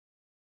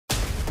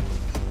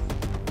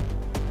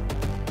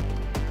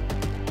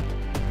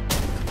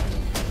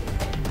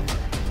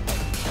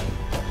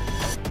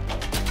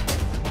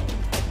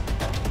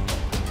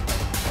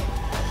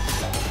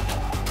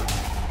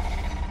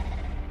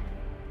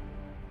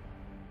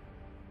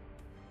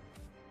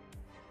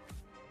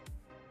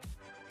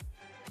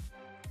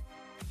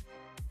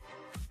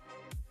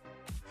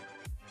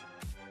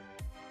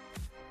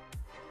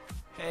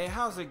Hey,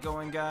 how's it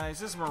going, guys?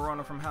 This is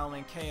Morono from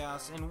Howling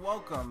Chaos, and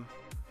welcome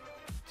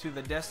to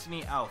the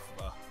Destiny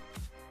Alpha.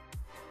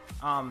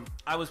 I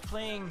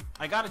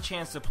got a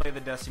chance to play the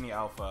Destiny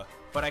Alpha,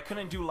 but I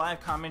couldn't do live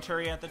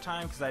commentary at the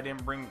time because I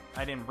didn't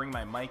bring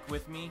my mic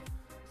with me,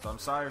 so I'm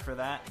sorry for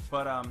that.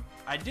 But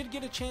I did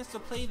get a chance to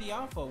play the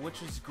Alpha,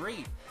 which was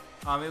great.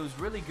 It was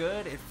really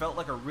good. It felt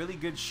like a really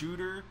good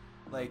shooter.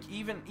 Like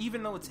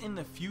even though it's in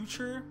the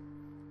future,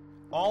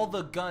 all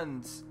the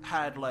guns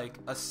had like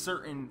a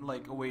certain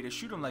a way to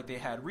shoot them. Like they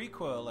had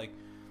recoil. Like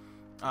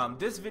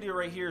this video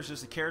right here is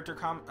just a character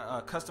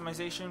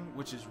customization,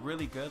 which is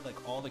really good.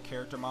 Like all the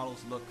character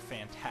models look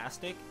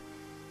fantastic.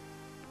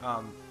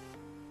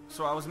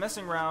 So I was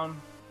messing around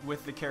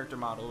with the character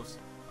models.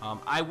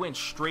 I went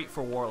straight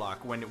for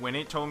Warlock. When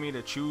it told me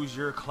to choose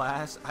your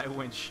class, I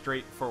went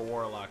straight for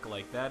Warlock.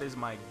 Like that is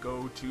my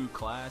go-to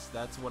class.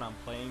 That's what I'm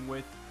playing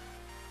with.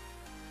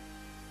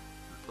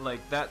 Like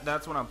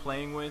that's what I'm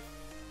playing with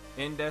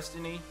in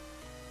Destiny.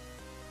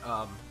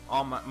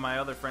 All my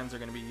other friends are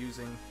going to be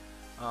using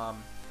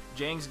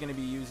Jang's going to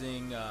be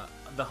using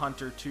the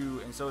Hunter too,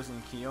 and so is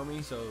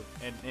Kiyomi. So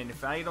and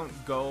if I don't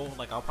go,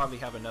 like I'll probably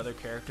have another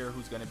character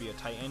who's going to be a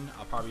Titan.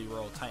 I'll probably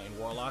roll Titan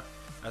Warlock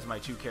as my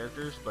two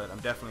characters, but I'm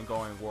definitely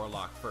going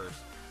Warlock first.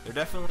 They're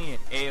definitely an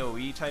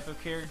AoE type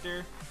of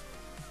character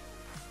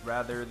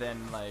rather than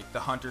like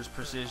the Hunter's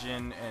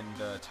precision and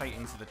the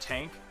Titan's the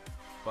tank.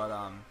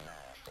 But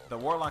the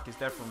Warlock is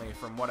definitely,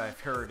 from what I've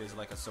heard, is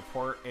like a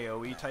support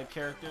AoE type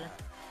character.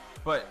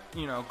 But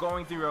you know,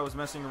 going through, I was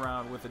messing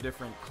around with the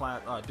different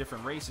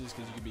different races,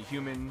 because you could be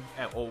human,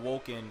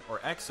 Awoken, or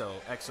Exo.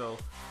 Exo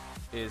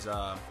is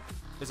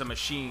a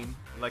machine,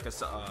 like a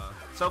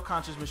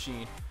self-conscious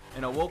machine,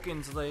 and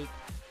Awoken's like,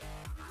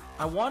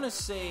 I want to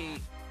say,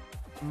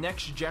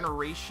 next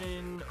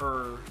generation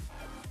or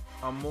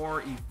a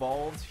more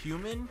evolved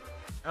human.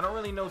 I don't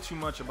really know too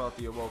much about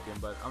the Awoken,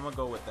 but I'm gonna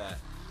go with that.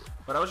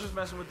 But I was just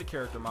messing with the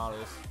character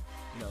models,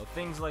 you know,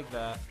 things like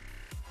that.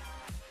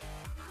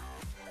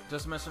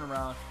 Just messing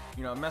around,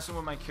 you know, messing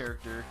with my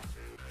character.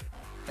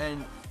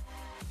 And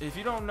if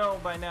you don't know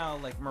by now,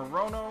 like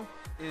Morono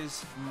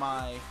is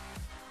my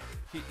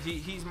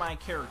he's my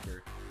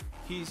character.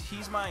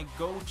 He's my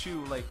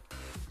go-to. Like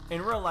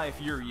in real life,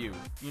 you're you.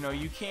 You know,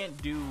 you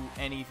can't do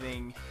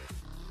anything.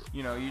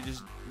 You know, you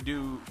just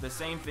do the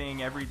same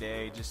thing every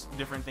day, just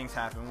different things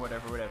happen,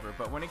 whatever.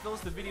 But when it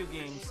goes to video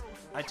games,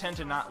 I tend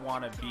to not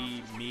want to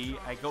be me.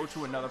 I go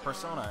to another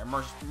persona.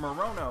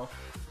 Morono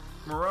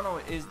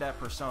is that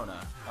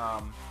persona.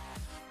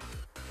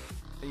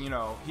 You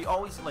know, he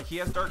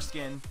has dark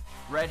skin,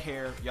 red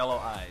hair, yellow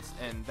eyes,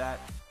 and that,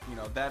 you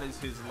know, that is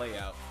his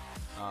layout.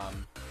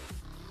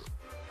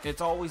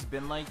 It's always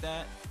been like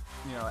that,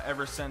 you know,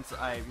 ever since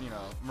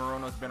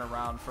Morono's been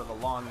around for the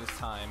longest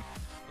time.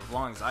 As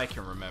long as I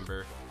can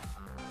remember.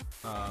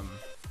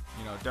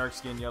 You know, dark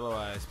skin, yellow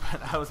eyes.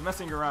 But I was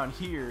messing around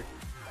here,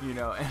 you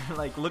know, and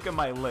like look at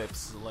my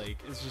lips. Like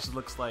it just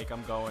looks like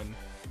I'm going,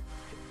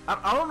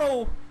 I don't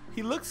know,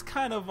 he looks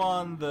kind of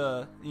on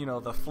the, you know,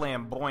 the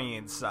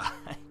flamboyant side.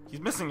 He's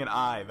missing an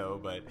eye though,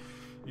 but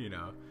you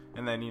know.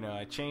 And then, you know,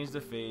 I changed the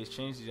face,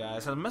 changed the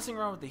eyes. I was messing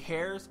around with the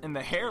hairs, and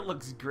the hair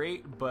looks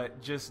great,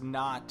 but just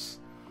not.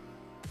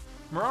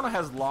 Morono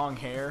has long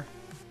hair,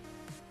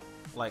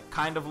 like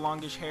kind of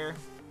longish hair,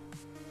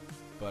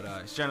 but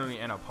it's generally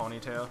in a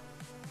ponytail,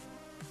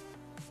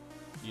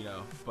 you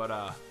know.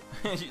 But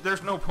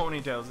there's no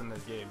ponytails in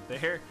this game. The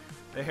hair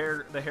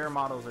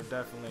models are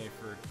definitely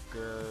for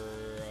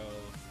girls.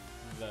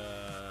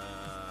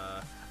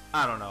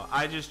 I don't know.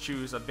 I just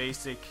choose a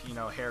basic, you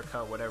know,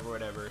 haircut,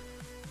 whatever.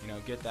 You know,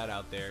 get that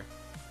out there.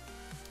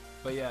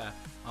 But yeah.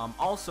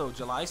 Also,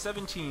 July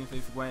 17th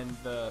is when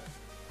the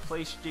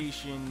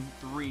PlayStation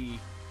 3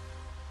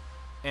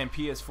 and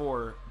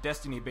PS4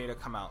 Destiny beta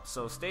come out.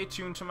 So stay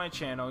tuned to my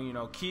channel. You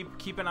know,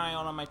 keep an eye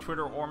on my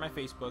Twitter or my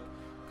Facebook,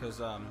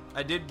 because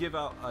I did give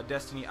out a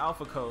Destiny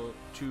Alpha code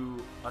to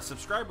a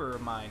subscriber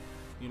of mine.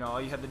 You know, all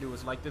you had to do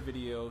was like the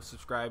video,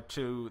 subscribe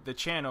to the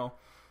channel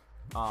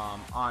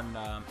on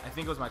I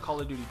think it was my Call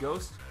of Duty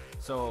Ghost.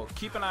 So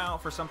keep an eye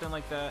out for something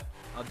like that.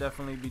 I'll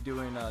definitely be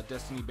doing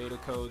Destiny beta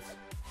codes,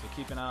 so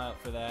keep an eye out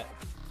for that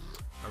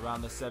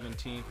around the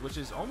 17th, which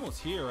is almost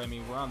here. I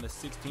mean, we're on the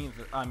 16th.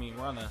 I mean,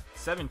 we're on the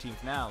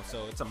 17th now,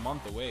 so it's a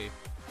month away.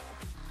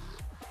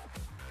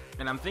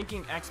 And I'm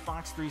thinking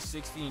Xbox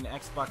 360 and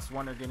Xbox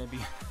One are gonna be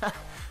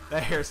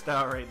that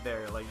hairstyle right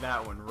there, like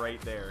that one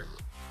right there,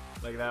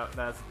 like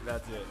that's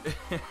it.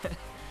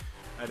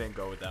 I didn't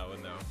go with that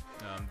one though.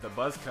 The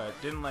buzz cut,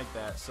 didn't like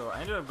that, so I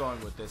ended up going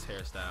with this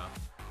hairstyle.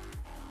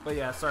 But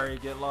yeah, sorry,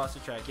 get lost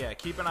of track. Yeah,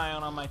 keep an eye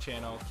on my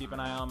channel. Keep an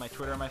eye on my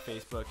Twitter and my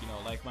Facebook. You know,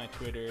 like my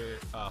Twitter,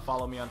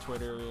 follow me on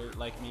Twitter,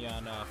 like me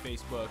on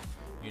Facebook.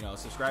 You know,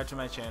 subscribe to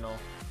my channel.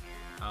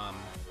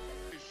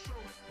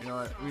 You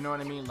know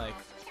what I mean? Like,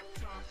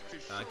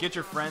 get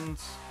your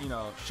friends. You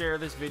know, share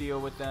this video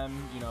with them.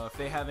 You know, if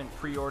they haven't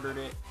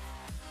pre-ordered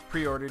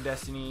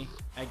Destiny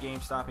at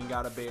GameStop and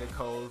got a beta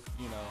code,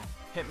 you know,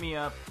 hit me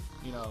up.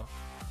 You know,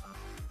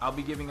 I'll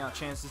be giving out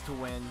chances to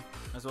win,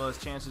 as well as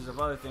chances of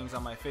other things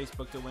on my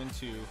Facebook to win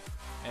too.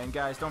 And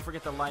guys, don't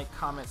forget to like,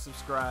 comment,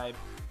 subscribe.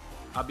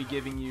 I'll be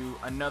giving you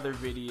another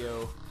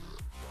video.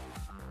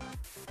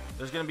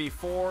 There's gonna be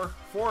four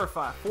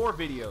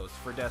videos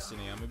for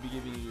Destiny. I'm gonna be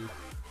giving you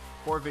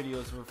 4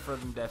 videos for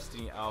the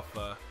Destiny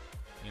Alpha.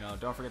 You know,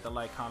 don't forget to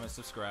like, comment,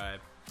 subscribe.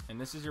 And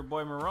this is your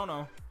boy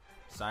Morono,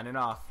 signing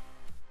off.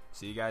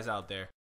 See you guys out there.